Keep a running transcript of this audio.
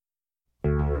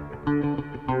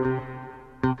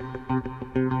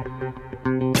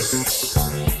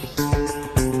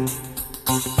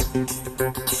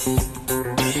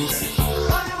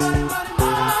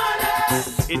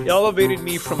elevated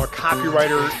me from a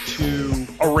copywriter to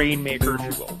a rainmaker, if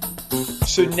you will.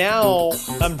 So now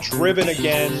I'm driven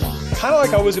again, kind of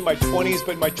like I was in my 20s,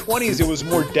 but in my 20s it was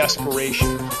more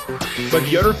desperation. But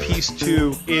the other piece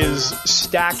too is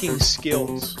stacking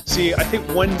skills. See, I think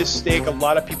one mistake a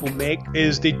lot of people make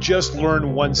is they just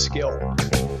learn one skill.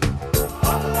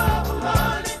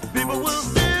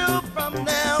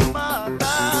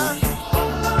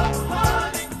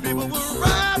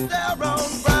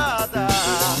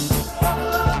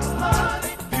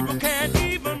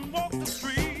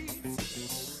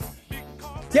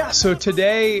 Yeah, so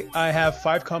today I have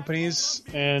 5 companies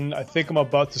and I think I'm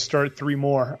about to start 3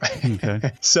 more.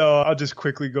 Okay. So I'll just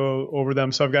quickly go over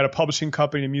them. So I've got a publishing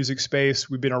company in the music space.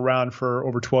 We've been around for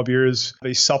over 12 years.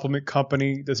 A supplement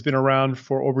company that's been around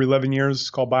for over 11 years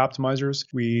called Bioptimizers.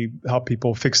 We help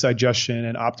people fix digestion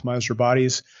and optimize their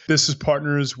bodies. This is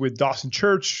partners with Dawson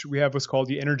Church. We have what's called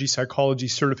the Energy Psychology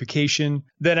Certification.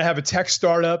 Then I have a tech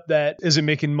startup that isn't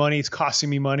making money. It's costing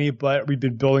me money, but we've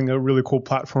been building a really cool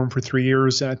platform for 3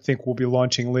 years. And I think we'll be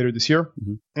launching later this year.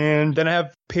 Mm-hmm. And then I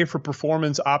have pay for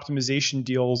performance optimization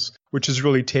deals, which has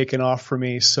really taken off for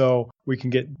me. So we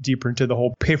can get deeper into the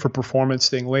whole pay for performance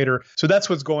thing later. So that's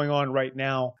what's going on right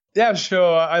now. Yeah,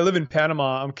 so I live in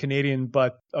Panama. I'm Canadian,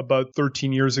 but about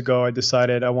 13 years ago, I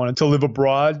decided I wanted to live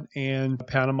abroad, and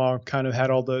Panama kind of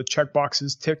had all the check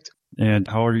boxes ticked. And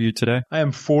how old are you today? I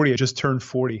am 40. I just turned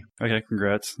 40. Okay,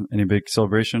 congrats. Any big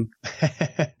celebration?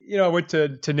 I went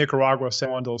to Nicaragua,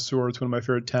 San Juan del Sur. It's one of my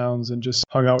favorite towns, and just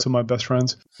hung out with some of my best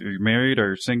friends. So you're married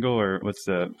or single, or what's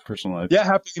the personal life? Yeah,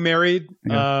 happily married.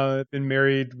 Yeah. Been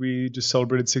married. We just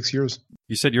celebrated 6 years.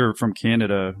 You said you were from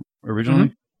Canada originally?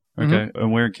 Mm-hmm. Okay. Mm-hmm.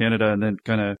 And where in Canada? And then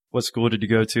kind of what school did you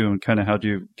go to, and kind of how did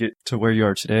you get to where you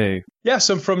are today? Yeah,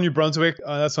 so I'm from New Brunswick.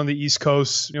 That's on the East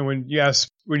Coast. When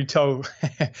you tell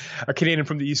a Canadian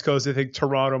from the East Coast, they think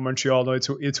Toronto, Montreal. No,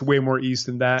 it's way more east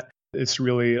than that. It's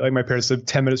really like my parents live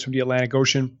 10 minutes from the Atlantic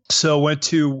Ocean. So I went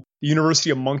to the University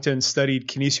of Moncton, studied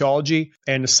kinesiology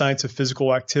and the science of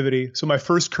physical activity. So my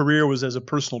first career was as a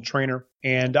personal trainer.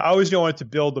 And I always knew I wanted to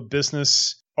build a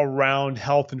business around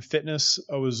health and fitness.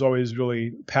 I was always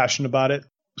really passionate about it.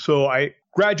 So I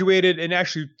graduated, and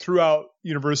actually throughout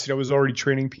university, I was already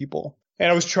training people. And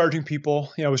I was charging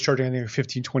people, I was charging, I think,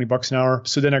 15, 20 bucks an hour.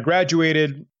 So then I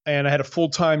graduated and I had a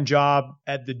full-time job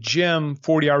at the gym,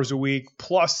 40 hours a week.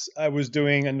 Plus I was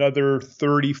doing another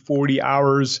 30, 40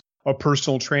 hours of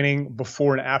personal training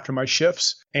before and after my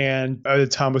shifts. And at the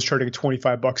time I was charging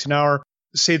 25 bucks an hour.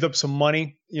 Saved up some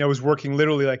money. I was working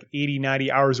literally like 80,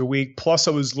 90 hours a week. Plus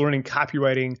I was learning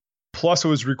copywriting. Plus I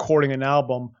was recording an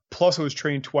album. Plus I was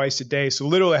training twice a day. So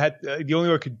literally the only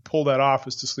way I could pull that off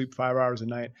was to sleep 5 hours a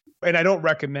night. And I don't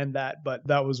recommend that, but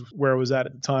that was where I was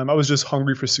at the time. I was just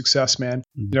hungry for success, man.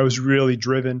 Mm-hmm. I was really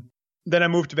driven. Then I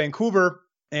moved to Vancouver,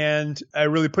 and I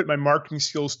really put my marketing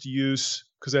skills to use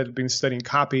because I had been studying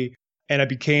copy. And I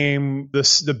became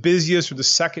the busiest, or the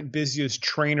second busiest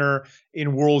trainer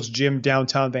in World's Gym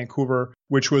downtown Vancouver,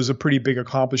 which was a pretty big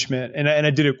accomplishment. And I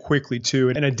did it quickly too.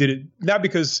 And I did it not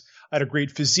because I had a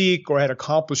great physique or I had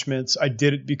accomplishments. I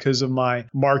did it because of my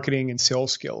marketing and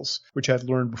sales skills, which I had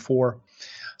learned before.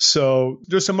 So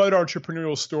there's some other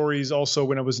entrepreneurial stories also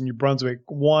when I was in New Brunswick.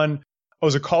 One, I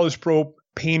was a College Pro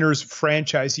Painters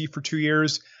franchisee for 2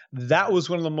 years. That was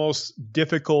one of the most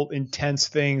difficult, intense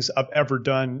things I've ever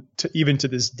done, even to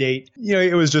this date.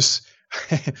 It was just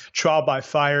trial by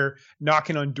fire,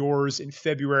 knocking on doors in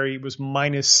February. It was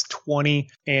minus 20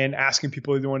 and asking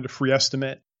people if they wanted a free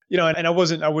estimate. And I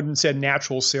wouldn't say a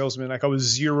natural salesman. Like I was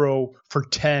 0 for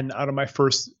 10 out of my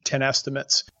first 10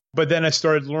 estimates. But then I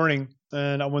started learning,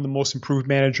 and I won the most improved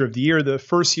manager of the year, the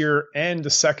first year and the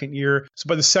second year. So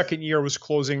by the second year, I was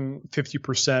closing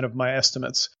 50% of my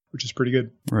estimates, which is pretty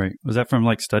good. Right. Was that from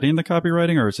like studying the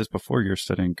copywriting, or was this before you're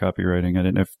studying copywriting? I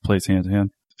didn't know if it plays hand in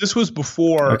hand. This was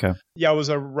before. Okay. Yeah, I was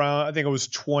around, I think I was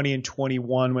 20 and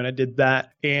 21 when I did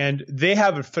that. And they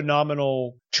have a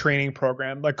phenomenal training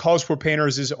program. Like College Pro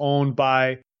Painters is owned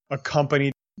by a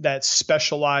company that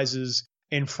specializes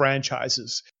in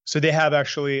franchises. So they have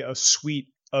actually a suite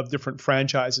of different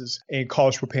franchises, and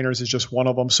College Pro Painters is just one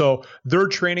of them. So their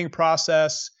training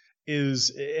process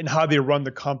and how they run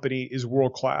the company is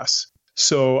world class.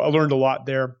 So I learned a lot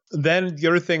there. Then the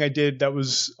other thing I did that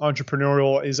was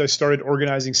entrepreneurial is I started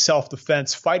organizing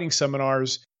self-defense fighting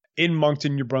seminars in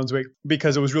Moncton, New Brunswick,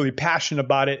 because I was really passionate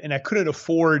about it. And I couldn't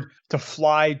afford to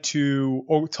fly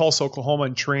to Tulsa, Oklahoma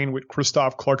and train with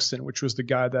Christoph Clarkston, which was the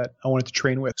guy that I wanted to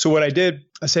train with. So what I did,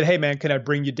 I said, hey, man, can I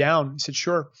bring you down? He said,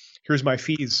 sure. Here's my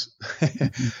fees.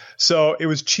 So it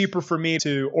was cheaper for me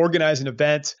to organize an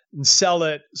event and sell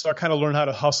it. So I kind of learned how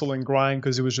to hustle and grind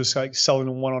because it was just like selling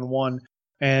one-on-one.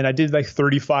 And I did like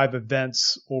 35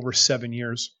 events over 7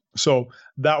 years. So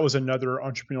that was another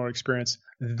entrepreneurial experience.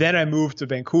 Then I moved to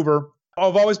Vancouver.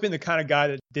 I've always been the kind of guy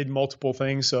that did multiple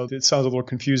things. So it sounds a little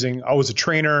confusing. I was a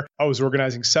trainer. I was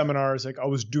organizing seminars. Like I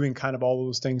was doing kind of all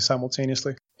those things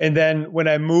simultaneously. And then when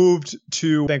I moved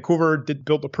to Vancouver,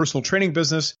 built a personal training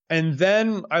business. And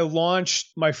then I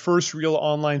launched my first real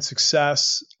online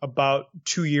success about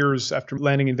 2 years after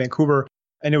landing in Vancouver.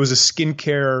 And it was a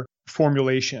skincare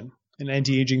formulation, an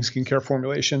anti-aging skincare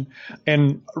formulation.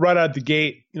 And right out of the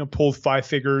gate, pulled 5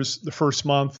 figures the first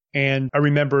month. And I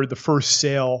remember the first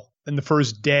sale and the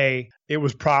first day, it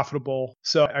was profitable.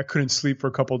 So I couldn't sleep for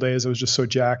a couple of days. I was just so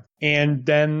jacked. And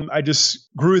then I just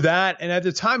grew that. And at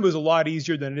the time, it was a lot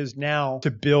easier than it is now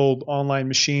to build online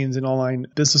machines and online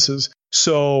businesses.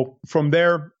 So from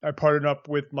there, I partnered up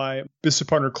with my business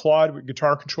partner, Claude, with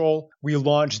Guitar Control. We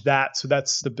launched that. So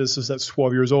that's the business that's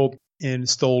 12 years old and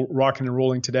still rocking and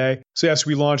rolling today. So yes,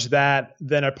 we launched that.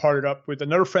 Then I partnered up with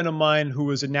another friend of mine who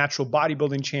was a natural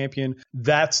bodybuilding champion.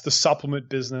 That's the supplement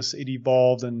business. It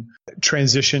evolved and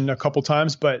transitioned a couple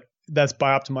times, but that's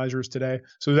Bioptimizers today.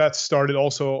 So that started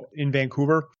also in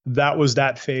Vancouver. That was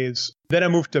that phase. Then I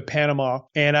moved to Panama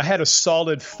and I had a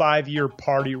solid 5-year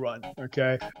party run.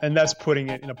 Okay. And that's putting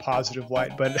it in a positive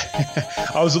light, but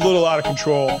I was a little out of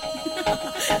control.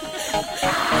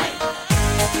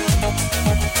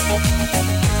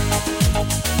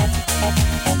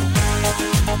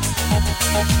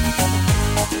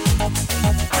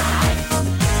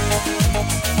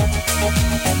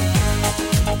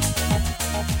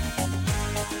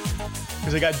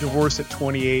 Because I got divorced at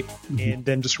 28 and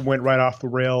then just went right off the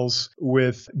rails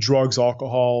with drugs,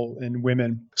 alcohol, and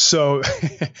women. So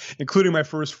including my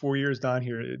first 4 years down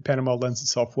here, Panama lends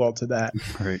itself well to that.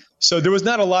 Right. So there was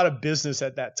not a lot of business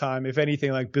at that time. If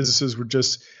anything, like businesses were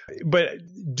just, but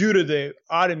due to the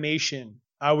automation,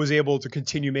 I was able to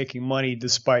continue making money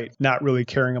despite not really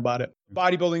caring about it.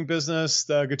 Bodybuilding business,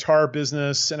 the guitar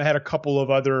business, and I had a couple of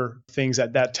other things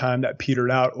at that time that petered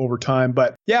out over time.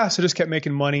 But yeah, so just kept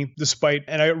making money despite,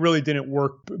 and I really didn't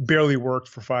barely worked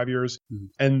for 5 years.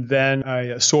 And then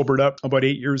I sobered up about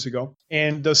 8 years ago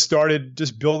and started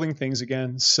just building things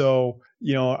again. So,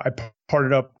 I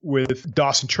partnered up with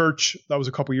Dawson Church. That was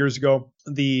a couple years ago.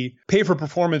 The pay for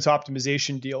performance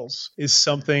optimization deals is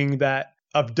something that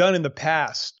I've done in the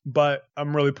past, but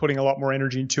I'm really putting a lot more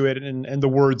energy into it and the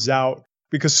word's out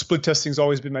because split testing has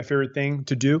always been my favorite thing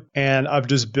to do. And I've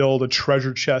just built a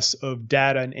treasure chest of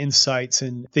data and insights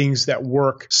and things that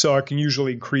work. So I can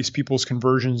usually increase people's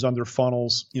conversions on their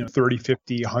funnels, 30,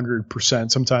 50,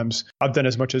 100%. Sometimes I've done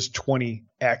as much as 20x,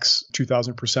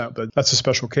 2000%, but that's a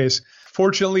special case.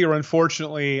 Fortunately or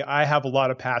unfortunately, I have a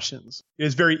lot of passions.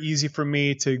 It's very easy for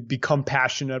me to become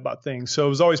passionate about things. So I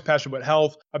was always passionate about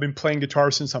health. I've been playing guitar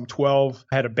since I'm 12.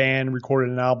 I had a band,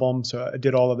 recorded an album, so I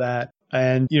did all of that.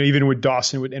 And, even with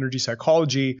Dawson, with energy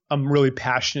psychology, I'm really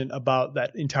passionate about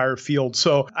that entire field.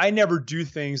 So I never do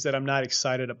things that I'm not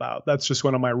excited about. That's just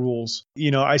one of my rules.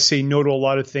 I say no to a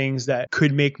lot of things that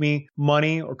could make me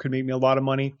money or could make me a lot of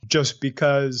money just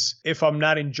because if I'm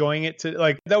not enjoying it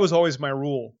that was always my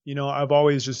rule. I've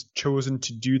always just chosen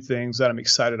to do things that I'm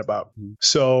excited about.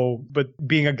 So, but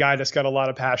being a guy that's got a lot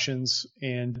of passions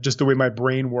and just the way my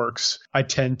brain works, I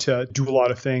tend to do a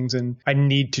lot of things and I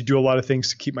need to do a lot of things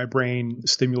to keep my brain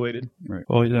stimulated. Right.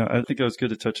 Well, yeah, I think it was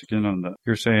good to touch again on that.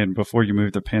 You're saying before you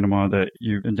moved to Panama that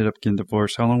you ended up getting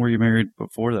divorced. How long were you married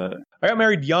before that? I got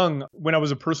married young. When I was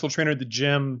a personal trainer at the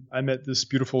gym, I met this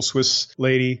beautiful Swiss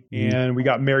lady and we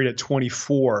got married at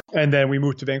 24. And then we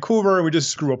moved to Vancouver and we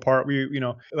just grew apart. We,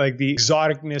 the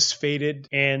exoticness faded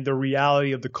and the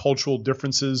reality of the cultural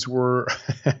differences were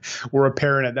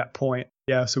apparent at that point.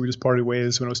 Yeah, so we just parted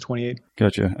ways when I was 28.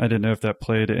 Gotcha. I didn't know if that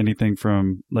played anything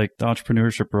from the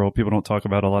entrepreneurship world. People don't talk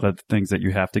about a lot of the things that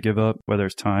you have to give up, whether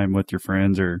it's time with your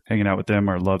friends or hanging out with them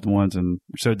or loved ones. And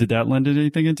so did that lend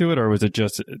anything into it, or was it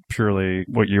just purely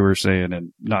what you were saying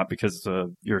and not because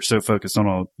you're so focused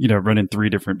on running 3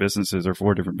 different businesses or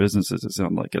 4 different businesses, it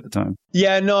sounded like at the time?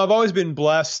 Yeah, no, I've always been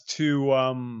blessed to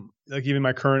even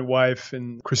my current wife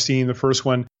and Christine, the first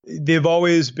one, they've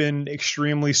always been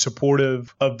extremely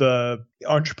supportive of the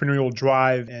entrepreneurial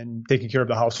drive and taking care of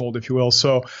the household, if you will.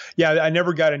 So yeah, I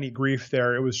never got any grief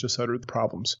there. It was just other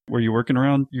problems. Were you working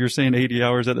around, you're saying 80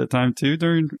 hours at that time too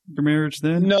during your marriage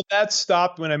then? No, that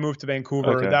stopped when I moved to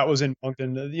Vancouver. Okay. That was in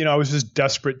Moncton. I was just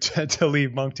desperate to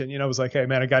leave Moncton. I was like, hey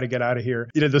man, I got to get out of here.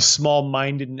 The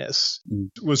small-mindedness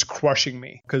was crushing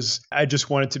me because I just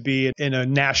wanted to be in a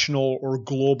national or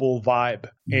global vibe.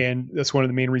 And that's one of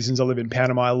the main reasons I live in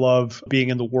Panama. I love being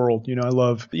in the world.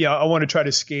 I want to try to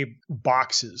escape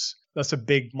boxes. that's a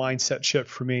big mindset shift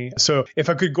for me. So if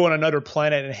I could go on another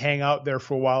planet and hang out there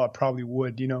for a while, I probably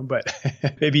would, but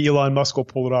maybe Elon Musk will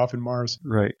pull it off in Mars.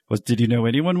 Right. Did you know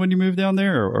anyone when you moved down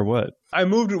there or what? I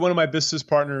moved with one of my business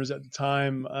partners at the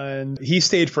time, and he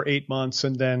stayed for 8 months,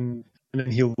 and then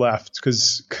he left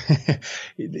because,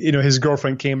 his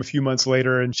girlfriend came a few months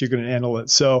later and she couldn't handle it.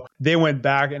 So they went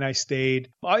back and I stayed.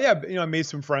 I made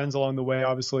some friends along the way,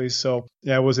 obviously. So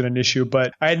yeah, it wasn't an issue,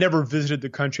 but I had never visited the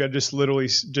country. I just literally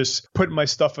just put my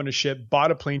stuff on a ship,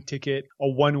 bought a plane ticket, a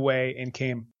one-way, and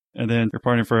came. And then you're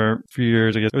partying for a few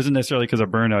years. I guess it wasn't necessarily because of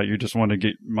burnout. You just want to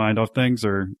get your mind off things,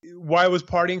 or why I was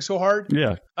partying so hard?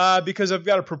 Yeah. Because I've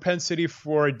got a propensity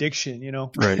for addiction,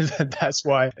 Right. That's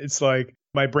why it's like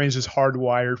my brain's just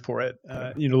hardwired for it.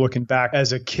 Looking back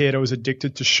as a kid, I was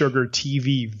addicted to sugar,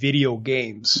 TV, video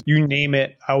games, you name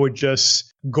it. I would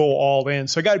just go all in.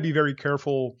 So I got to be very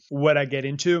careful what I get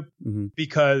into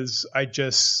because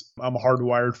I'm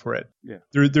hardwired for it. Yeah.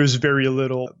 There's very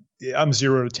little. I'm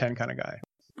 0 to 10 kind of guy.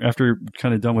 After you're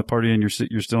kind of done with partying,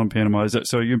 you're still in Panama.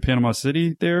 So are you in Panama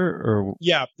City there, or?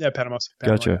 Yeah, Panama.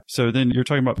 Gotcha. So then you're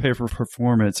talking about pay for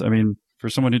performance. I mean, for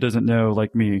someone who doesn't know,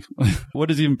 like me, what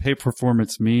does even pay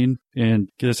performance mean? And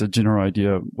give us a general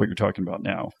idea of what you're talking about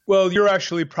now. Well, you're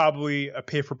actually probably a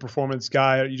pay for performance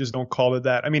guy. You just don't call it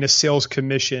that. I mean, a sales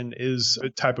commission is a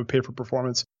type of pay for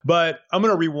performance. But I'm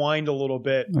going to rewind a little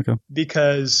bit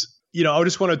because, I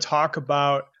just want to talk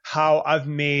about how I've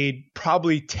made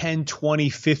probably 10,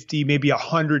 20, 50, maybe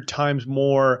 100 times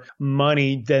more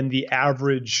money than the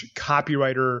average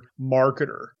copywriter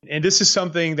marketer. And this is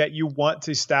something that you want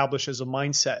to establish as a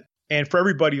mindset. And for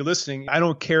everybody listening, I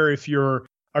don't care if you're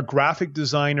a graphic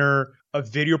designer, a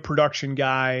video production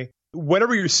guy,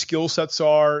 whatever your skill sets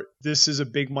are, this is a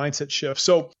big mindset shift.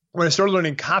 So when I started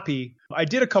learning copy, I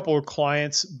did a couple of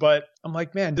clients, but I'm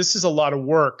like, man, this is a lot of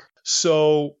work.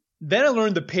 So then I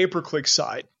learned the pay-per-click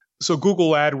side. So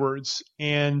Google AdWords,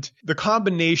 and the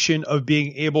combination of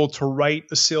being able to write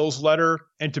a sales letter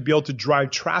and to be able to drive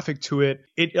traffic to it,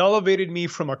 it elevated me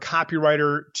from a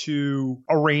copywriter to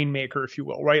a rainmaker, if you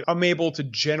will, right? I'm able to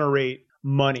generate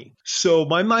money. So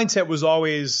my mindset was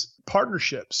always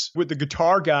partnerships. With the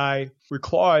guitar guy, with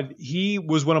Claude, he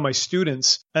was one of my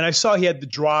students, and I saw he had the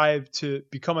drive to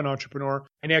become an entrepreneur.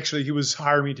 And actually, he was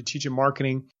hiring me to teach him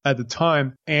marketing at the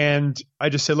time. And I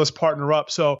just said, let's partner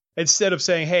up. So instead of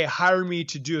saying, hey, hire me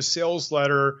to do a sales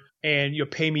letter and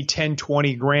pay me 10,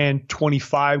 20 grand,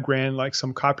 25 grand, like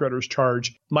some copywriters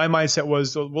charge, my mindset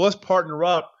was, well, let's partner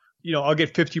up. I'll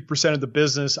get 50% of the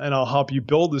business and I'll help you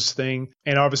build this thing.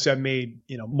 And obviously I made,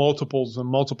 multiples and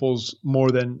multiples more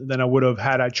than I would have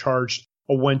had I charged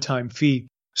a one-time fee.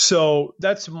 So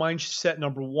that's mindset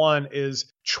number one,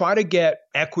 is try to get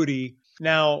equity.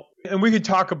 Now, and we could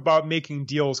talk about making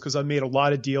deals because I made a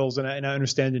lot of deals and I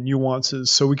understand the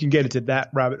nuances. So we can get into that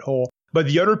rabbit hole. But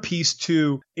the other piece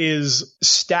too is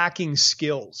stacking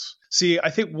skills. See, I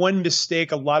think one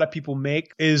mistake a lot of people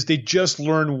make is they just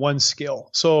learn one skill.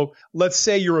 So let's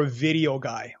say you're a video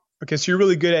guy. Okay, so you're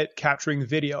really good at capturing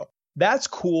video. That's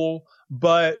cool,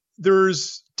 but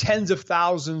there's tens of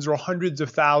thousands or hundreds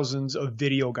of thousands of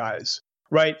video guys,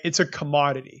 right? It's a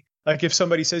commodity. Like if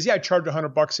somebody says, yeah, I charge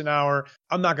 $100 an hour,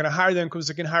 I'm not going to hire them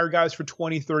because I can hire guys for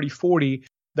 20, 30, 40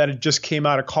 that had just came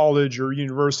out of college or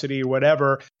university or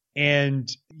whatever.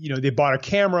 And, they bought a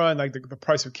camera and like the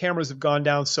price of cameras have gone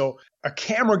down. So a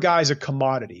camera guy is a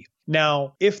commodity.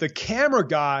 Now, if the camera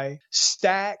guy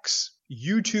stacks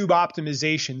YouTube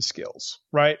optimization skills,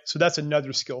 right? So that's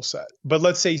another skill set. But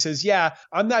let's say he says, yeah,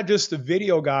 I'm not just a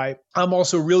video guy. I'm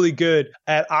also really good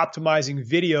at optimizing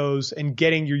videos and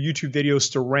getting your YouTube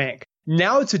videos to rank.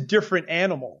 Now it's a different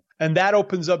animal. And that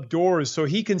opens up doors. So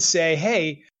he can say,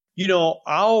 hey,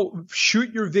 I'll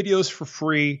shoot your videos for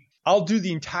free. I'll do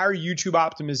the entire YouTube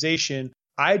optimization.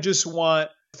 I just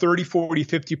want 30, 40,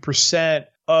 50%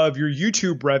 of your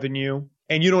YouTube revenue,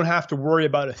 and you don't have to worry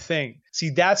about a thing.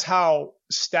 See, that's how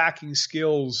stacking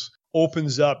skills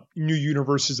opens up new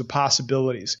universes of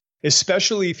possibilities,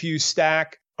 especially if you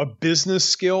stack a business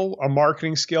skill, a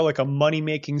marketing skill, like a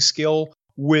money-making skill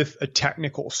with a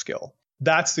technical skill.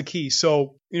 That's the key.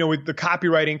 So, with the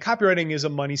copywriting is a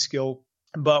money skill.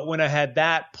 But when I had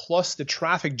that plus the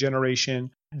traffic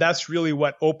generation, that's really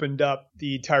what opened up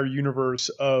the entire universe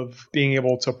of being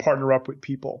able to partner up with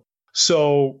people.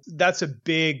 So that's a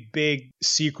big, big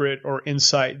secret or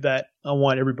insight that I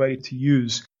want everybody to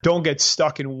use. Don't get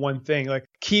stuck in one thing. Like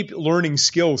keep learning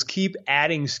skills, keep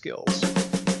adding skills.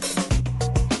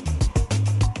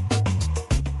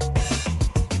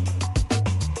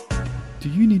 Do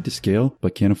you need to scale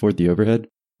but can't afford the overhead?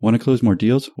 Want to close more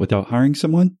deals without hiring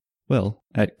someone? Well,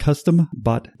 at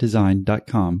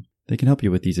CustomBotDesign.com, They can help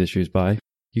you with these issues by,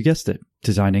 you guessed it,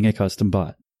 designing a custom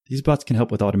bot. These bots can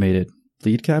help with automated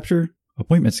lead capture,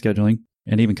 appointment scheduling,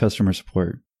 and even customer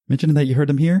support. Mention that you heard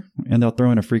them here, and they'll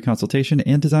throw in a free consultation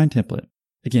and design template.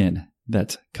 Again,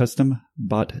 that's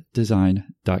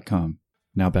custombotdesign.com.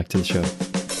 Now back to the show.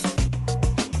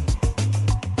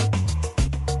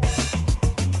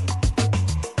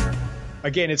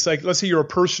 Again, it's like, let's say you're a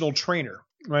personal trainer,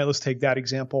 right? Let's take that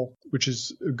example, which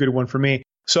is a good one for me.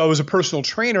 So I was a personal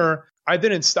trainer. I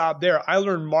didn't stop there. I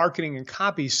learned marketing and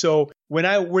copy. So when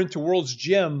I went to World's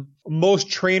Gym, most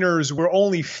trainers were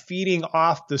only feeding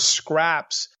off the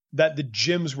scraps that the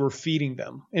gyms were feeding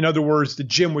them. In other words, the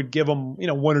gym would give them,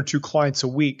 one or two clients a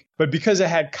week. But because I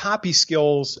had copy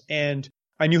skills and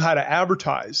I knew how to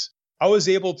advertise, I was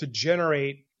able to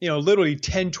generate, literally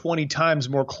 10, 20 times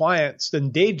more clients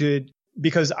than they did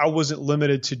because I wasn't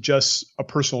limited to just a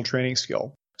personal training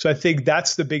skill. So I think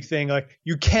that's the big thing. Like,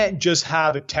 you can't just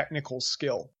have a technical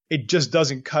skill. It just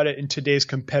doesn't cut it in today's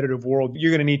competitive world.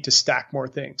 You're going to need to stack more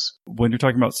things. When you're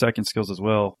talking about stacking skills as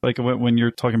well, like when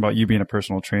you're talking about you being a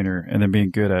personal trainer and then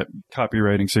being good at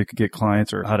copywriting so you could get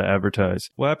clients or how to advertise,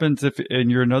 what happens if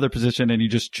you're in another position and you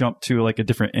just jump to like a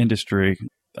different industry?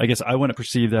 I guess I wouldn't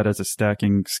perceive that as a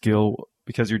stacking skill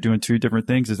because you're doing two different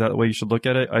things. Is that the way you should look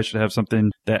at it? I should have something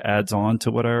that adds on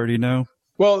to what I already know?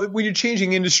 Well, when you're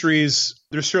changing industries,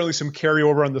 there's certainly some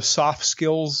carryover on the soft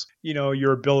skills,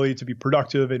 your ability to be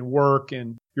productive and work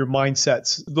and your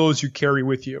mindsets, those you carry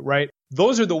with you, right?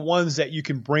 Those are the ones that you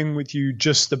can bring with you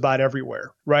just about everywhere,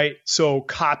 right? So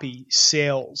copy,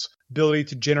 sales, ability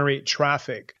to generate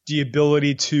traffic, the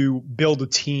ability to build a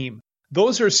team.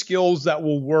 Those are skills that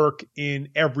will work in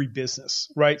every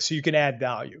business, right? So you can add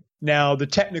value. Now, the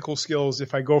technical skills,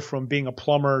 if I go from being a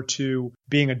plumber to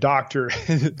being a doctor,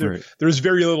 there's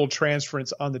very little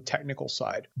transference on the technical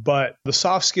side. But the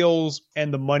soft skills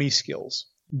and the money skills,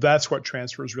 that's what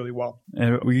transfers really well.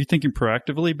 And were you thinking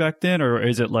proactively back then? Or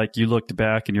is it like you looked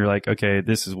back and you're like, okay,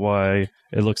 this is why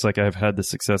it looks like I've had the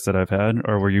success that I've had?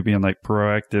 Or were you being like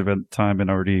proactive at the time and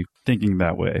already thinking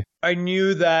that way? I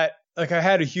knew that. Like, I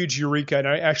had a huge eureka, and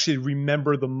I actually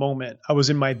remember the moment. I was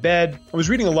in my bed. I was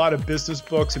reading a lot of business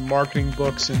books and marketing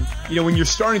books. And, when you're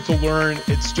starting to learn,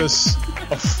 it's just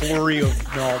a flurry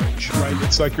of knowledge, right?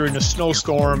 It's like you're in a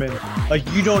snowstorm and like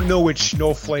you don't know which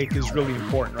snowflake is really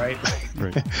important, right?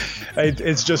 Right.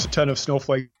 It's just a ton of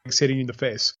snowflakes hitting you in the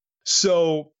face.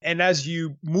 So, and as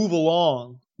you move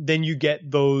along, then you get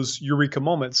those eureka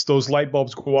moments. Those light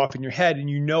bulbs go off in your head and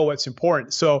you know what's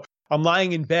important. So I'm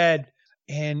lying in bed.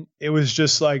 And it was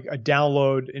just like a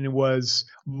download, and it was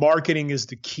marketing is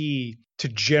the key to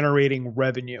generating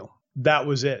revenue. That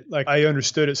was it. Like, I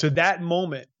understood it. So that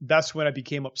moment, that's when I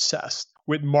became obsessed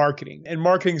with marketing. And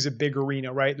marketing is a big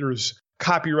arena, right? There's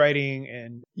copywriting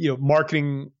and,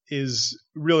 marketing is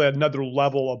really another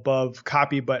level above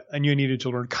copy, but I knew I needed to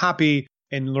learn copy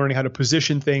and learning how to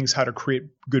position things, how to create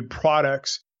good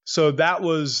products. So that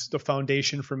was the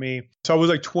foundation for me. So I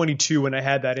was like 22 when I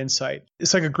had that insight.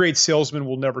 It's like a great salesman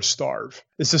will never starve.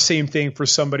 It's the same thing for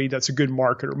somebody that's a good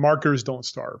marketer. Marketers don't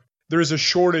starve. There is a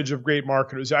shortage of great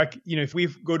marketers. If we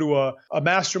go to a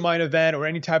mastermind event or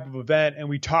any type of event and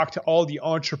we talk to all the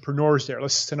entrepreneurs there,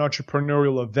 let's say an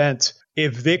entrepreneurial event,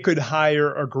 if they could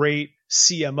hire a great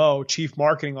CMO, chief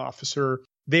marketing officer,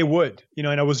 they would. And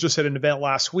I was just at an event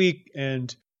last week,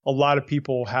 and a lot of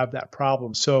people have that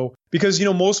problem. So, because,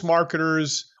 most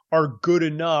marketers are good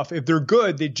enough. If they're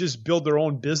good, they just build their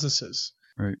own businesses.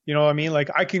 Right. You know what I mean?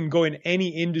 Like, I can go in any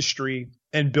industry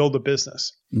and build a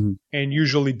business and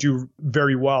usually do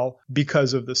very well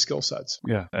because of the skill sets.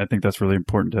 Yeah, I think that's really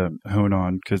important to hone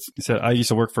on, because you said I used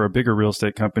to work for a bigger real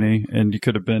estate company, and you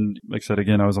could have been, like I said,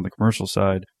 again, I was on the commercial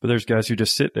side, but there's guys who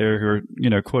just sit there who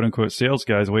are, quote unquote sales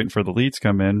guys waiting for the leads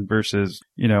come in versus,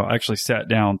 actually sat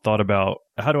down, thought about,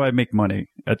 how do I make money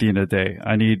at the end of the day?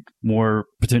 I need more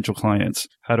potential clients.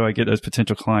 How do I get those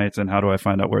potential clients, and how do I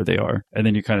find out where they are? And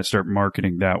then you kind of start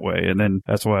marketing that way. And then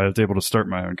that's why I was able to start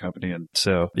my own company. And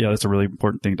so, yeah, that's a really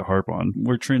important thing to harp on.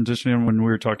 We're transitioning when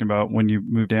we were talking about when you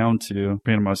moved down to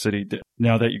Panama City,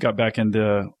 now that you got back in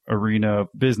the arena of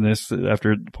business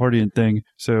after the partying thing.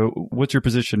 So what's your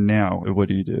position now? What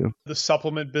do you do? The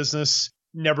supplement business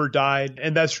never died,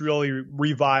 and that's really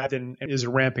revived and is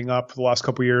ramping up for the last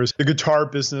couple of years. The guitar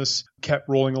business kept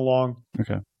rolling along.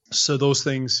 Okay. So those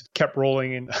things kept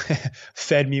rolling and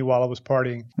fed me while I was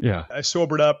partying. Yeah. I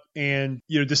sobered up and,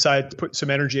 decided to put some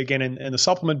energy again in the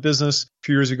supplement business a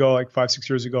few years ago, like 5-6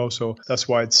 years ago. So that's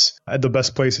why it's the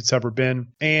best place it's ever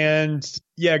been. And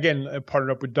yeah, again, I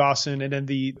partnered up with Dawson, and then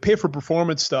the pay for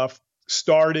performance stuff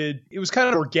started. It was kind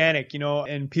of organic,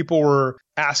 and people were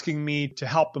asking me to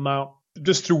help them out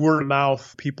just through word of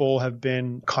mouth, people have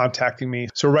been contacting me.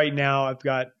 So right now I've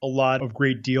got a lot of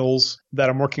great deals that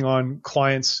I'm working on,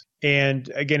 clients. And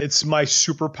again, it's my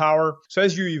superpower. So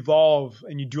as you evolve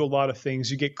and you do a lot of things,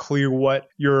 you get clear what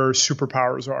your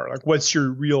superpowers are. Like what's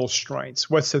your real strengths?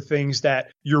 What's the things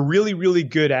that you're really, really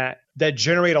good at that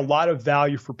generate a lot of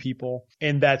value for people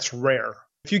and that's rare?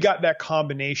 If you got that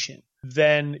combination,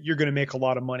 then you're going to make a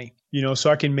lot of money. So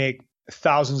I can make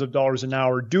thousands of dollars an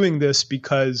hour doing this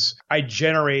because I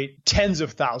generate tens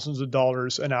of thousands of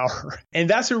dollars an hour. And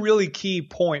that's a really key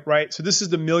point, right? So this is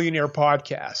the Millionaire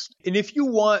Podcast. And if you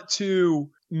want to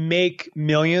make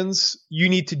millions, you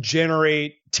need to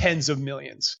generate tens of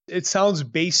millions. It sounds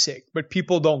basic, but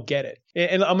people don't get it.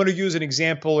 And I'm going to use an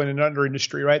example in another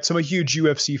industry, right? So I'm a huge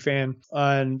UFC fan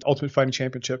on Ultimate Fighting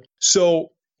Championship.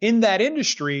 So in that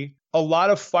industry, a lot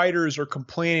of fighters are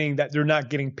complaining that they're not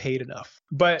getting paid enough,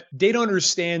 but they don't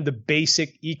understand the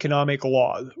basic economic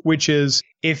law, which is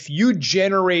if you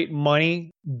generate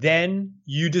money, then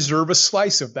you deserve a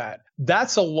slice of that.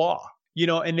 That's a law.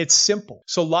 And it's simple.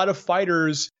 So a lot of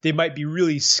fighters, they might be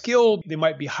really skilled, they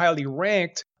might be highly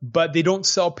ranked, but they don't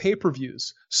sell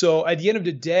pay-per-views. So at the end of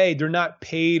the day, they're not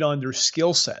paid on their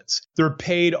skill sets. They're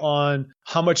paid on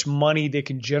how much money they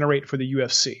can generate for the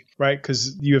UFC, right?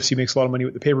 Because the UFC makes a lot of money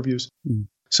with the pay-per-views. Mm.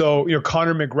 So,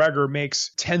 Conor McGregor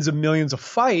makes tens of millions a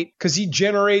fight because he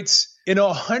generates,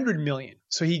 100 million.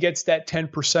 So he gets that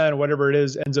 10% or whatever it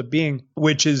is ends up being,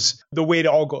 which is the way it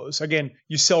all goes. Again,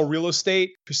 you sell real estate.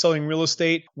 If you're selling real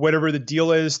estate, whatever the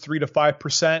deal is, 3 to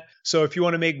 5%. So if you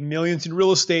want to make millions in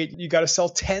real estate, you got to sell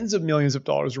tens of millions of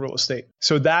dollars of real estate.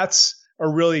 So that's a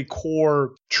really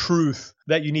core truth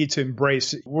that you need to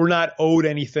embrace. We're not owed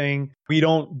anything. We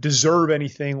don't deserve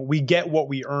anything. We get what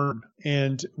we earn,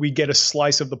 and we get a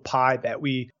slice of the pie that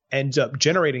we end up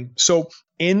generating. So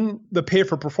in the pay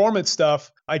for performance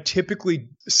stuff, I typically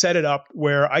set it up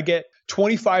where I get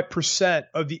 25%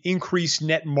 of the increased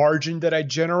net margin that I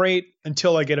generate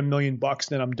until I get $1 million,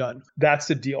 then I'm done. That's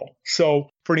the deal. So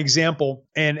for an example,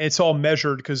 and it's all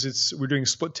measured because we're doing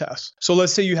split tests. So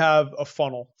let's say you have a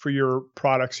funnel for your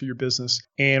products or your business.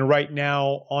 And right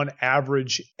now, on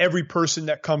average, every person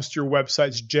that comes to your website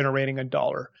is generating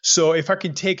 $1. So if I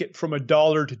can take it from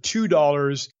 $1 to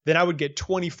 $2, then I would get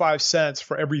 25 cents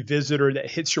for every visitor that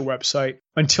hits your website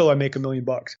until I make $1 million.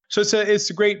 So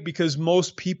it's great because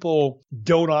most people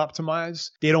don't optimize.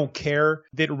 They don't care.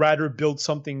 They'd rather build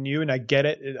something new. And I get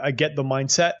it. I get the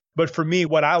mindset. But for me,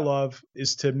 what I love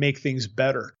is to make things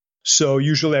better. So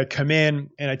usually I come in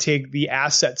and I take the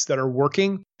assets that are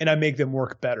working and I make them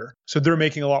work better. So they're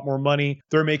making a lot more money.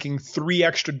 They're making $3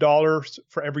 extra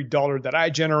for every dollar that I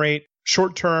generate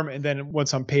short term. And then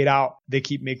once I'm paid out, they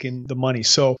keep making the money.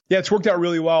 So yeah, it's worked out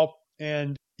really well.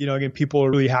 And again, people are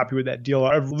really happy with that deal.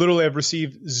 I've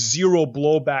received zero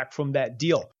blowback from that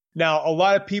deal. Now, a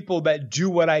lot of people that do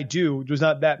what I do, there's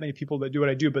not that many people that do what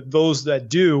I do, but those that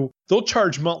do, they'll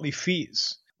charge monthly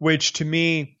fees, which to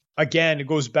me, again, it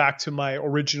goes back to my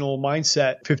original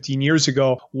mindset 15 years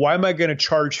ago. Why am I going to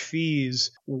charge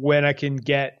fees when I can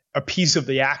get a piece of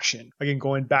the action? Again,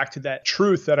 going back to that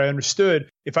truth that I understood,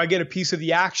 if I get a piece of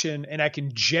the action and I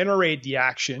can generate the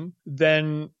action,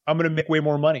 then I'm going to make way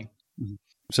more money. Mm-hmm.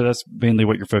 So that's mainly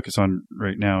what you're focused on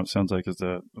right now, it sounds like, is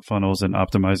the funnels and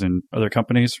optimizing other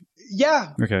companies?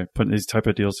 Yeah. Okay. Putting these type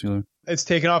of deals together. It's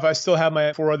taken off. I still have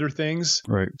my 4 other things.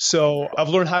 Right. So I've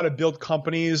learned how to build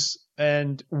companies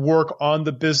and work on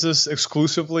the business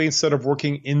exclusively instead of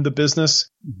working in the business.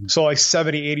 Mm-hmm. So like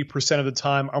 70-80% of the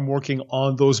time I'm working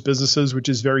on those businesses, which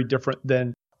is very different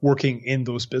than working in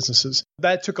those businesses.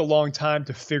 That took a long time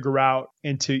to figure out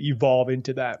and to evolve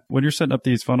into that. When you're setting up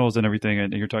these funnels and everything,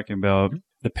 and you're talking about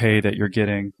the pay that you're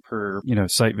getting per,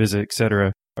 site visit, et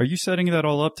cetera, are you setting that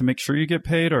all up to make sure you get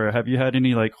paid? Or have you had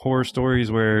any horror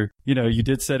stories where, you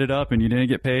did set it up and you didn't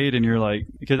get paid and you're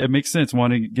because it makes sense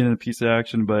wanting to get in a piece of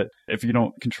action, but if you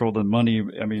don't control the money,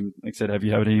 like I said, have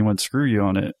you had anyone screw you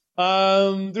on it?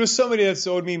 There's somebody that's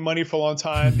owed me money for a long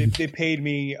time. They paid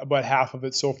me about half of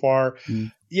it so far.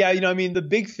 Mm. Yeah, the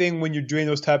big thing when you're doing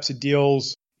those types of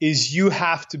deals is you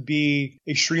have to be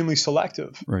extremely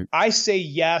selective. Right. I say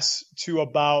yes to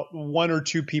about 1 or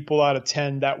 2 people out of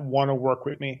 10 that want to work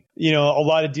with me. A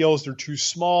lot of deals, they're too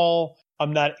small.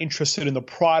 I'm not interested in the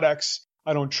products.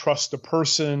 I don't trust the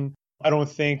person. I don't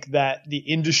think that the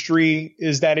industry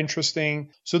is that interesting.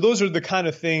 So those are the kind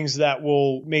of things that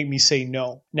will make me say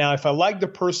no. Now, if I like the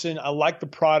person, I like the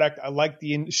product, I like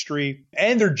the industry,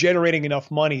 and they're generating enough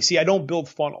money. See, I don't build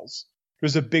funnels.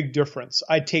 There's a big difference.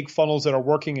 I take funnels that are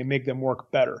working and make them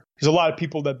work better. There's a lot of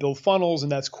people that build funnels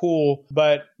and that's cool,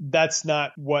 but that's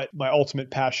not what my ultimate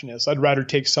passion is. I'd rather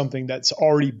take something that's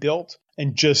already built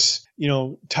and just,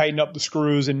 tighten up the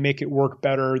screws and make it work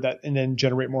better and then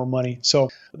generate more money. So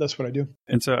that's what I do.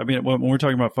 And so, when we're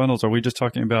talking about funnels, are we just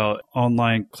talking about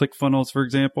online click funnels, for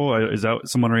example? Is that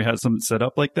someone already has something set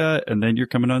up like that and then you're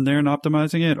coming on there and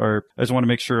optimizing it? Or I just want to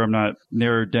make sure I'm not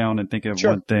narrowed down and thinking of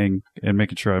one thing and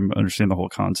making sure I'm understanding the whole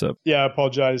concept. Yeah, I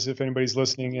apologize if anybody's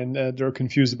listening and they're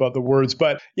confused about the words.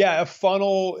 But yeah, a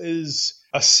funnel is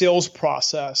a sales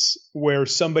process where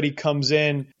somebody comes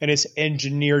in and it's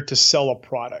engineered to sell a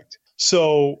product.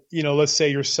 So, let's say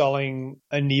you're selling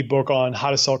an ebook on how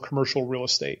to sell commercial real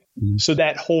estate. Mm-hmm. So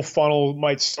that whole funnel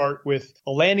might start with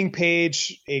a landing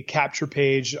page, a capture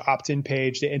page, opt-in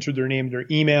page. They enter their name, their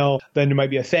email. Then there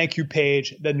might be a thank you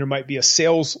page. Then there might be a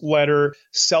sales letter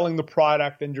selling the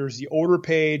product. Then there's the order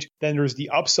page. Then there's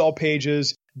the upsell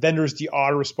pages. Then there's the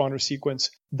autoresponder sequence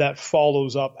that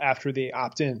follows up after they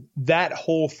opt in. That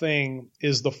whole thing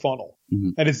is the funnel.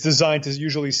 Mm-hmm. And it's designed to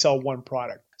usually sell one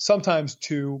product. Sometimes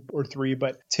 2 or 3,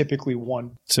 but typically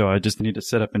 1. So I just need to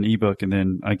set up an ebook and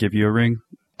then I give you a ring?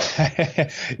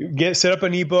 Set up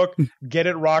an ebook, get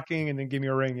it rocking, and then give me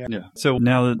a ring. Yeah. So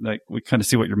now that we kind of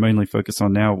see what you're mainly focused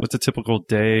on now, what's a typical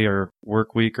day or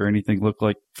work week or anything look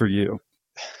like for you?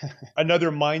 Another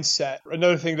mindset,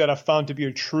 another thing that I found to be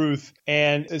a truth,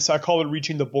 and I call it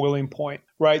reaching the boiling point,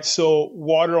 right? So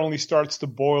water only starts to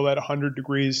boil at 100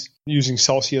 degrees using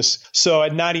Celsius. So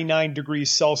at 99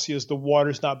 degrees Celsius, the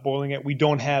water's not boiling yet. We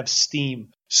don't have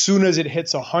steam. Soon as it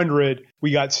hits 100,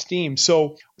 we got steam.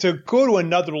 So to go to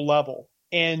another level,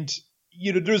 and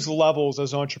there's levels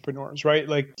as entrepreneurs, right?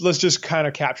 Let's just kind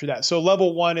of capture that. So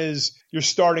level 1 is you're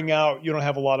starting out, you don't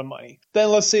have a lot of money. Then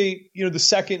let's say, the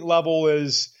second level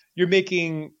is you're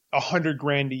making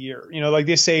 $100,000 a year. Like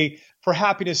they say for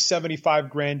happiness, 75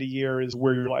 grand a year is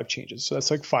where your life changes. So that's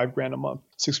like $5,000 a month,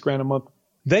 $6,000 a month.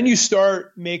 Then you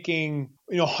start making,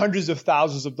 hundreds of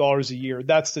thousands of dollars a year.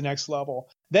 That's the next level.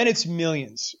 Then it's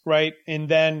millions, right?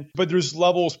 But there's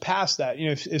levels past that.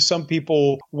 If some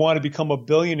people want to become a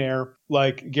billionaire,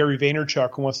 like Gary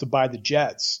Vaynerchuk, who wants to buy the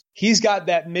jets, he's got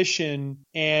that mission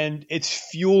and it's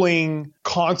fueling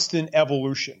constant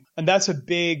evolution. And that's a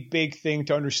big, big thing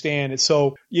to understand. And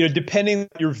so, depending on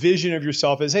your vision of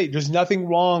yourself is, hey, there's nothing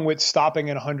wrong with stopping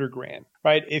at 100 grand,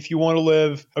 right? If you want to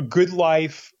live a good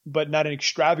life, but not an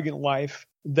extravagant life,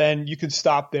 then you can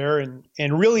stop there and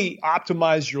really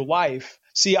optimize your life.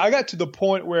 See, I got to the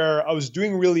point where I was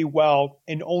doing really well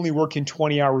and only working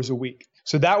 20 hours a week.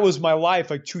 So that was my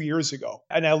life like 2 years ago.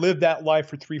 And I lived that life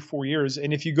for 3-4 years.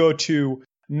 And if you go to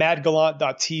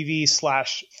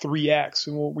mattgallant.tv/3x,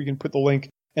 and we can put the link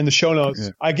in the show notes,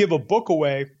 I give a book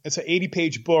away. It's an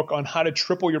 80-page book on how to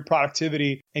triple your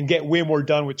productivity and get way more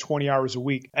done with 20 hours a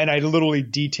week. And I literally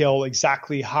detail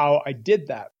exactly how I did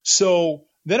that. So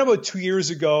then about 2 years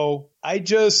ago, I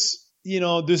just,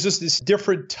 there's just this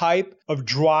different type of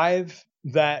drive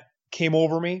that came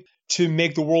over me to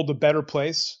make the world a better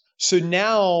place. So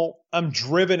now I'm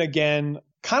driven again,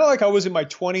 kind of like I was in my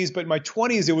 20s, but in my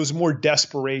 20s, it was more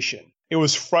desperation. It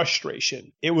was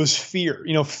frustration. It was fear,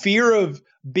 fear of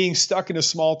being stuck in a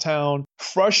small town,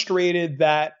 frustrated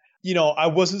that, I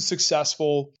wasn't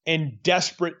successful and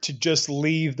desperate to just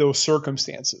leave those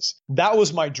circumstances. That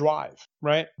was my drive,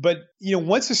 right? But,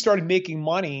 once I started making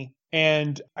money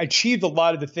and I achieved a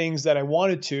lot of the things that I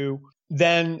wanted to,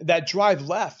 then that drive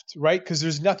left, right? Because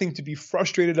there's nothing to be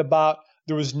frustrated about.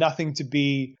 There was nothing to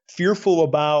be fearful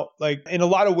about. Like in a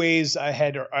lot of ways, I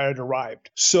had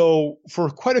arrived. So for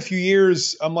quite a few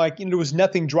years, I'm like, there was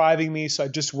nothing driving me. So I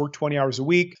just worked 20 hours a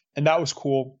week and that was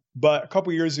cool. But a couple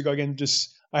of years ago, again,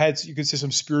 I had, you could say,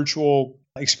 some spiritual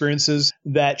experiences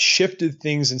that shifted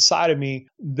things inside of me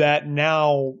that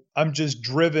now I'm just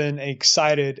driven and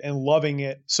excited and loving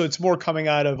it. So it's more coming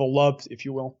out of a love, if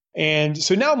you will. And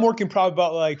so now I'm working probably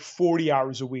about like 40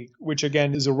 hours a week, which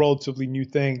again is a relatively new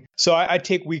thing. So I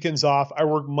take weekends off. I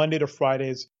work Monday to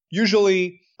Fridays.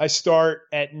 Usually I start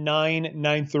at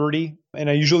 9:30, and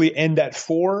I usually end at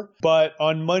 4. But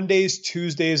on Mondays,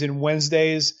 Tuesdays, and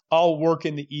Wednesdays, I'll work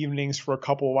in the evenings for a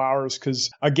couple of hours because,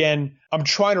 again, I'm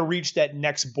trying to reach that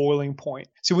next boiling point.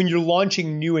 So when you're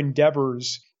launching new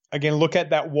endeavors, again, look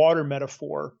at that water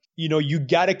metaphor. You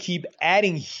got to keep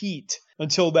adding heat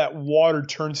until that water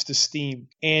turns to steam.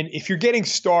 And if you're getting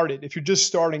started, if you're just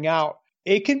starting out,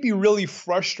 it can be really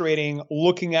frustrating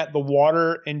looking at the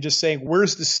water and just saying,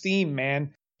 where's the steam,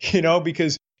 man?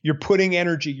 Because you're putting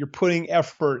energy, you're putting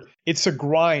effort. It's a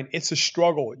grind. It's a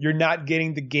struggle. You're not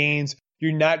getting the gains.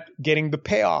 You're not getting the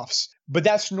payoffs. But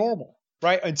that's normal,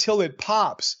 right? Until it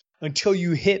pops, until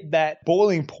you hit that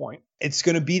boiling point, it's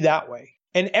going to be that way.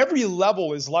 And every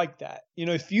level is like that.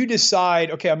 If you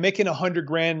decide, okay, I'm making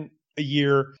 $100,000 a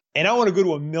year and I want to go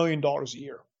to $1 million a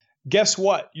year, guess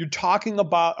what? You're talking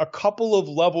about a couple of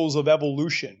levels of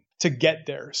evolution to get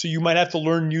there. So you might have to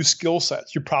learn new skill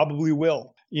sets. You probably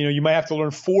will. You might have to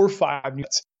learn 4 or 5 new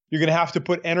sets. You're going to have to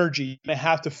put energy. You're going to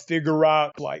have to figure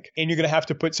out and you're going to have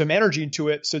to put some energy into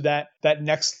it so that that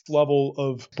next level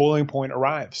of boiling point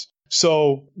arrives.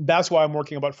 So that's why I'm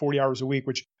working about 40 hours a week,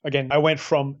 which again, I went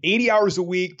from 80 hours a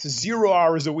week to 0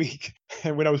 hours a week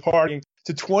and when I was partying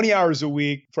to 20 hours a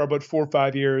week for about 4 or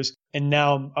 5 years. And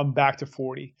now I'm back to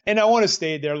 40. And I want to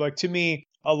stay there. Like to me,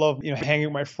 I love, hanging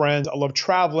with my friends. I love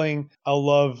traveling. I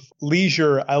love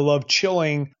leisure. I love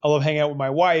chilling. I love hanging out with my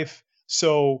wife.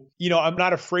 So, I'm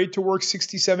not afraid to work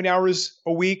 60, 70 hours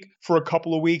a week for a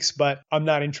couple of weeks, but I'm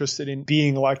not interested in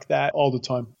being like that all the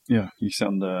time. Yeah, you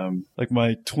sound like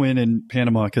my twin in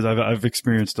Panama because I've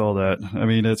experienced all that. I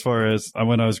mean, as far as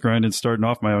when I was grinding, starting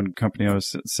off my own company, I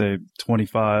was, say,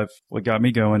 25. What got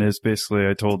me going is basically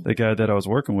I told the guy that I was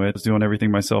working with, I was doing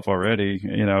everything myself already.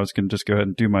 I was going to just go ahead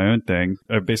and do my own thing.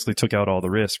 I basically took out all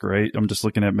the risk, right? I'm just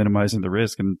looking at minimizing the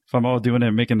risk. And if I'm all doing it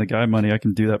and making the guy money, I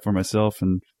can do that for myself.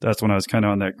 And that's when I was kind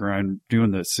of on that grind,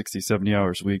 doing the 60, 70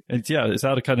 hours a week. And it's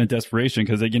out of kind of desperation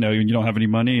because, you don't have any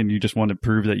money and you just want to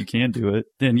prove that you can do it.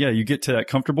 Then, you get to that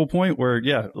comfortable point where,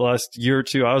 the last year or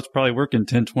two, I was probably working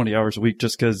 10, 20 hours a week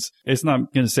just because it's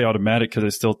not going to say automatic because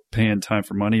it's still paying time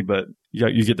for money, but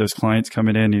you get those clients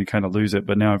coming in and you kind of lose it.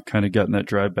 But now I've kind of gotten that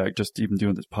drive back just even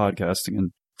doing this podcasting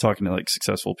and talking to like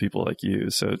successful people like you.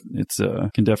 So it's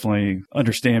can definitely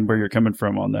understand where you're coming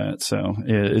from on that. So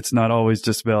it's not always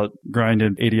just about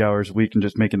grinding 80 hours a week and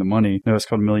just making the money. It's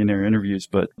called Millionaire Interviews,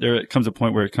 but there comes a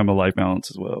point where it comes a life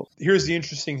balance as well. Here's the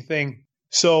interesting thing.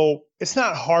 So it's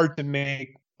not hard to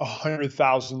make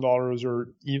 $100,000 or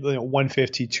 $150,000,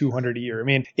 $200,000 a year. I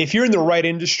mean, if you're in the right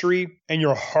industry and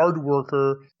you're a hard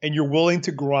worker and you're willing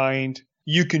to grind,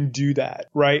 you can do that,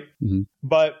 right? Mm-hmm.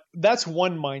 But that's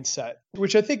one mindset,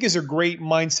 which I think is a great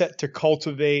mindset to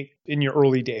cultivate in your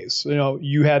early days.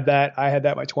 You had that, I had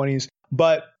that in my 20s.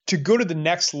 But to go to the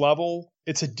next level,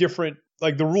 it's a different,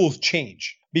 the rules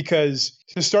change because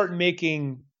to start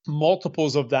making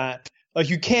multiples of that,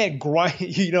 you can't grind,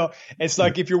 it's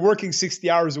like if you're working 60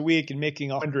 hours a week and making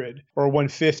 100 or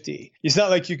 150, it's not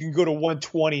like you can go to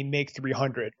 120 and make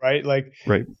 300, right?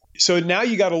 Right. So now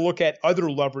you got to look at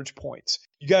other leverage points.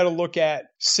 You got to look at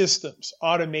systems,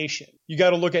 automation. You got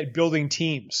to look at building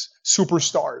teams,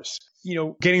 superstars,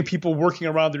 getting people working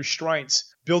around their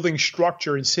strengths, building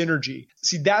structure and synergy.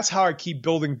 See, that's how I keep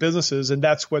building businesses. And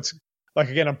that's what's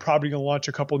again, I'm probably going to launch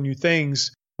a couple new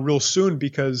things real soon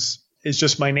because it's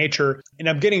just my nature. And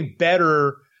I'm getting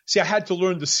better. See, I had to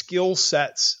learn the skill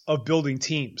sets of building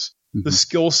teams, the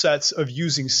skill sets of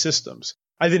using systems.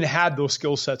 I didn't have those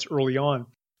skill sets early on.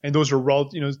 And those are,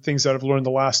 things that I've learned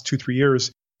the last 2-3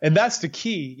 years. And that's the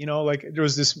key. There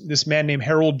was this man named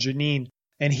Harold Janine,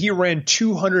 and he ran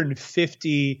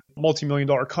 250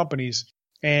 multi-million-dollar companies.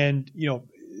 And,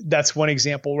 that's one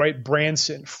example, right?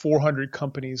 Branson, 400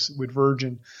 companies with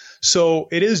Virgin. So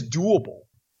it is doable.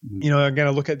 I'm going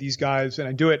to look at these guys and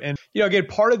I do it. And, again,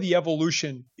 part of the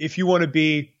evolution, if you want to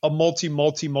be a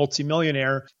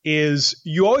multi-millionaire, is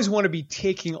you always want to be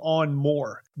taking on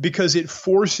more because it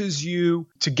forces you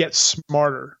to get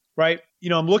smarter, right?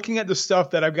 I'm looking at the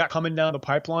stuff that I've got coming down the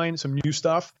pipeline, some new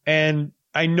stuff, and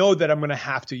I know that I'm going to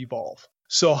have to evolve.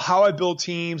 So how I build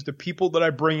teams, the people that I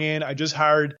bring in, I just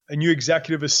hired a new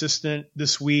executive assistant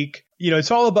this week.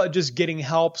 It's all about just getting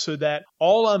help so that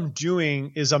all I'm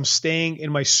doing is I'm staying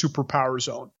in my superpower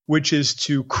zone, which is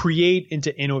to create and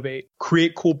to innovate,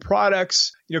 create cool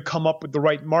products, come up with the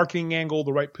right marketing angle,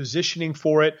 the right positioning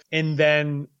for it, and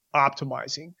then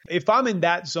optimizing. If I'm in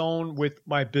that zone with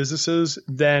my businesses,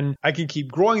 then I can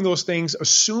keep growing those things,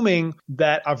 assuming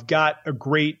that I've got a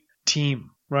great team.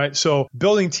 Right. So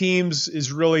building teams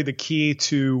is really the key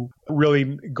to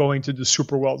really going to the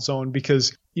super wealth zone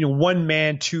because, one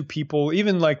man, 2 people,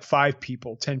 even 5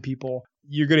 people, 10 people,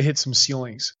 you're going to hit some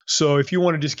ceilings. So if you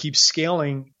want to just keep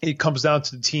scaling, it comes down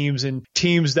to the teams and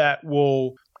teams that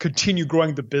will continue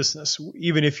growing the business,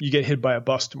 even if you get hit by a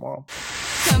bus tomorrow.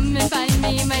 Come and find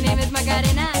me, my name is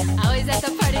Macarena. Always at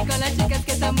the party con las chicas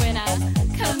que están buenas.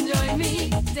 Come join me,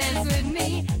 dance with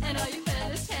me, and all you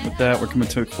fellas chat. With that, we're coming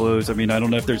to a close. I mean, I don't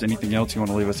know if there's anything else you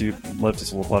want to leave us. You've left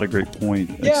us a lot of great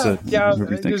points.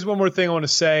 There's one more thing I want to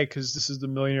say because this is the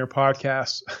Millionaire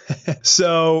Podcast.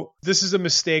 So this is a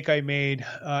mistake I made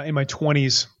in my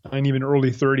 20s. and even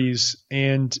early 30s.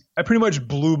 And I pretty much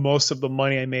blew most of the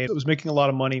money I made. I was making a lot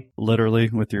of money. Literally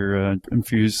with your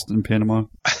infused in Panama?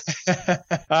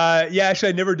 Yeah, actually,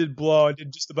 I never did blow. I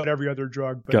did just about every other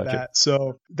drug but that.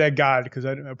 So thank God, because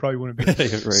I probably wouldn't be.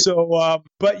 Right. So,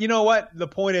 but you know what? The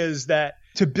point is that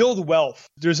to build wealth,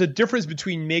 there's a difference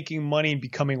between making money and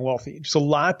becoming wealthy. There's a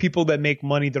lot of people that make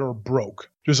money that are broke.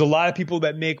 There's a lot of people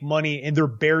that make money and they're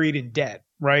buried in debt,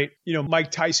 right? You know,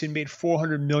 Mike Tyson made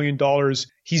 $400 million.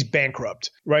 He's bankrupt,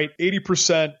 right?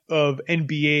 80% of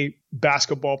NBA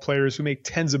basketball players who make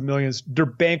tens of millions, they're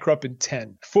bankrupt in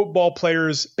 10. Football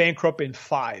players bankrupt in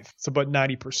 5. It's about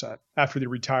 90% after they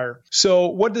retire. So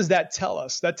what does that tell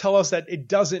us? That tells us that it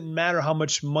doesn't matter how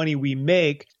much money we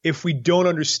make. If we don't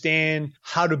understand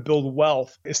how to build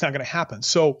wealth, it's not going to happen.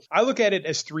 So I look at it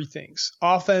as 3 things: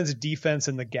 offense, defense,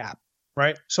 and the gap,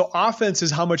 right? So offense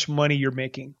is how much money you're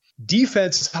making.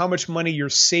 Defense is how much money you're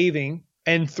saving.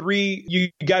 And 3, you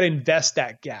got to invest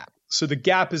that gap. So the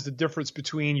gap is the difference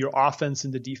between your offense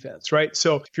and the defense, right?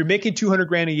 So if you're making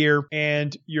 $200,000 a year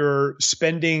and you're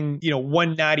spending,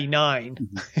 $199,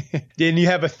 then you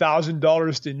have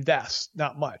 $1,000 to invest.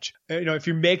 Not much. If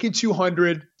you're making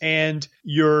 $200 and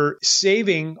you're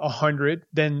saving $100,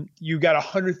 then you got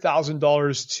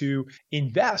 $100,000 to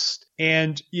invest.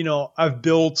 And, I've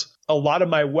built a lot of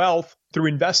my wealth through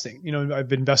investing.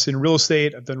 I've invested in real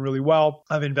estate. I've done really well.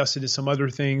 I've invested in some other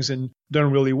things and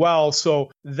done really well.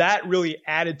 So that really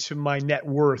added to my net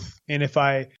worth. And if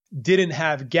I didn't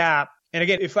have gap, and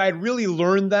again, if I had really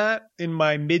learned that in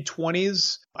my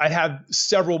mid-20s, I'd have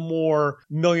several more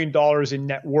 $1 million in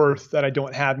net worth that I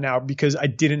don't have now because I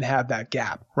didn't have that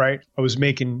gap, right? I was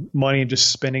making money and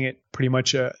just spending it pretty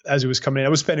much as it was coming in. I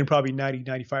was spending probably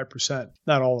 95%,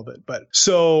 not all of it. But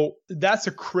so that's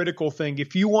a critical thing.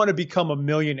 If you want to become a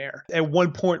millionaire, at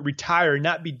one point retire,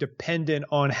 not be dependent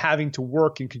on having to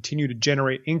work and continue to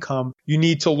generate income, you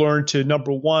need to learn to,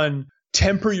 number one,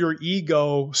 temper your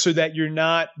ego so that you're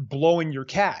not blowing your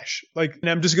cash. And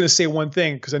I'm just going to say one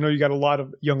thing because I know you got a lot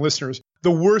of young listeners.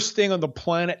 The worst thing on the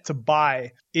planet to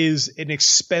buy is an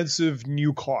expensive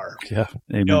new car. Yeah.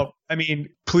 Amen.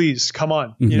 Please, come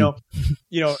on.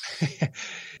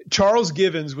 Charles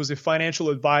Givens was a financial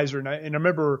advisor, and I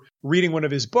remember reading one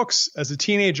of his books as a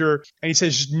teenager, and he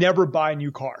says, just never buy a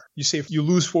new car. You save, you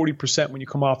lose 40% when you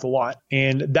come off the lot.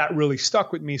 And that really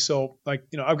stuck with me. So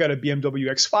I've got a BMW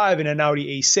X5 and an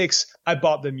Audi A6. I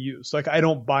bought them used. I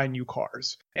don't buy new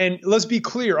cars. And let's be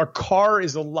clear, a car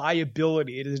is a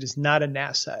liability. It is not an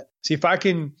asset. See, if I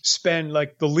can spend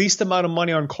the least amount of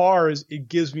money on cars, it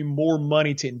gives me more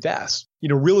money to invest.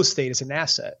 Real estate is an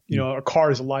asset. A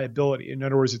car is a liability. In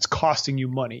other words, it's costing you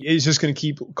money. It's just going to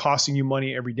keep costing you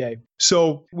money every day.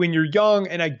 So when you're young,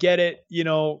 and I get it,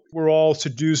 we're all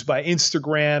seduced by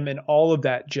Instagram and all of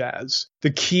that jazz.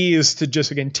 The key is to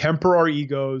just, again, temper our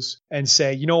egos and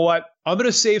say, you know what? I'm going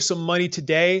to save some money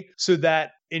today so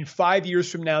that in 5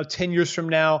 years from now, 10 years from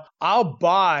now, I'll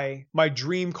buy my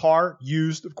dream car,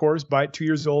 used, of course, buy it 2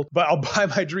 years old, but I'll buy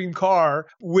my dream car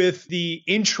with the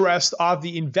interest of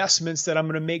the investments that I'm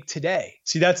going to make today.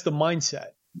 See, that's the mindset.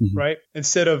 Right?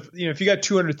 Instead of, if you got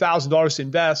 $200,000 to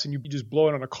invest and you just blow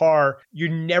it on a car,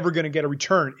 you're never going to get a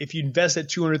return. If you invest that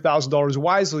 $200,000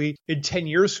 wisely, in 10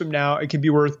 years from now, it can be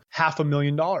worth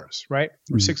 $500,000, right?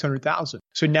 Or $600,000.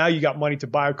 So now you got money to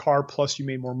buy a car, plus you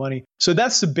made more money. So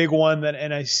that's the big one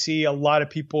and I see a lot of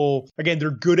people, again,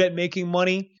 they're good at making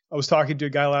money. I was talking to a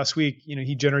guy last week,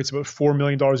 he generates about $4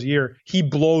 million a year. He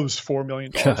blows $4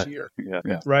 million a year,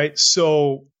 right?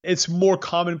 So it's more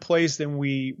commonplace than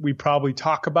we probably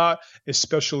talk about,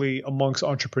 especially amongst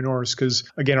entrepreneurs, because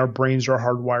again, our brains are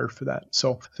hardwired for that.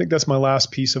 So I think that's my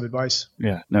last piece of advice.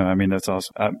 Yeah, no, that's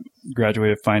awesome. I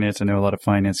graduated finance. I know a lot of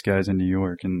finance guys in New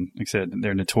York, and like I said,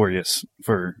 they're notorious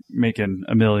for making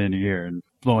 $1 million a year and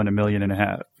blowing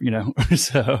 $1.5 million,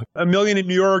 so $1 million in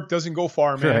New York doesn't go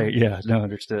far, man. Right. Yeah. No,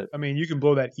 understood. You can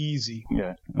blow that easy.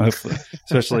 Yeah. Hopefully,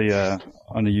 especially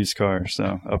on a used car.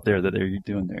 So up there that they're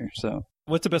doing there. So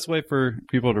what's the best way for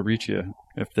people to reach you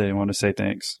if they want to say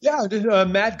thanks? Yeah.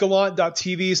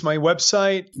 MattGallant.tv is my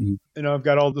website. I've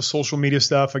got all the social media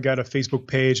stuff. I got a Facebook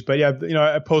page, but yeah,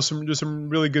 I post some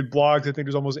really good blogs. I think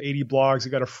there's almost 80 blogs. I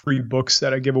got a free books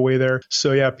that I give away there.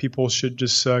 So yeah, people should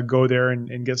just go there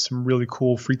and get some really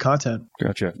cool free content.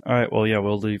 Gotcha. All right. Well, yeah,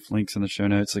 we'll leave links in the show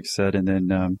notes, like I said, and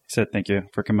then thank you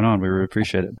for coming on. We really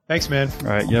appreciate it. Thanks, man. All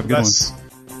right. You have a good one.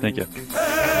 Thank you.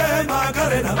 Hey,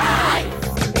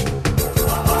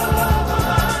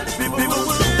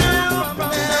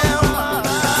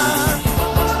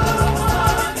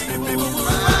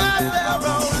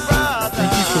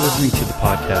 listening to the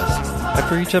podcast.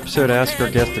 After each episode, I ask our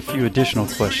guest a few additional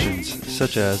questions,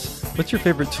 such as, What's your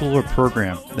favorite tool or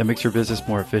program that makes your business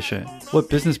more efficient? What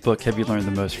business book have you learned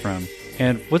the most from?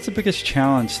 And what's the biggest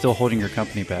challenge still holding your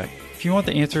company back? If you want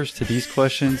the answers to these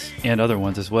questions and other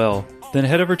ones as well, then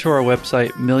head over to our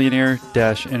website,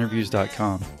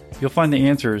 millionaire-interviews.com. You'll find the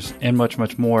answers and much,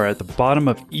 much more at the bottom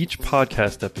of each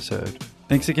podcast episode.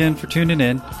 Thanks again for tuning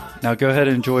in. Now go ahead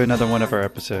and enjoy another one of our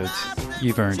episodes.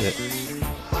 You've earned it.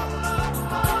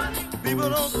 People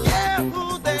don't care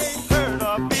who they heard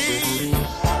of me.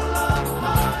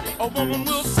 A woman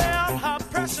will say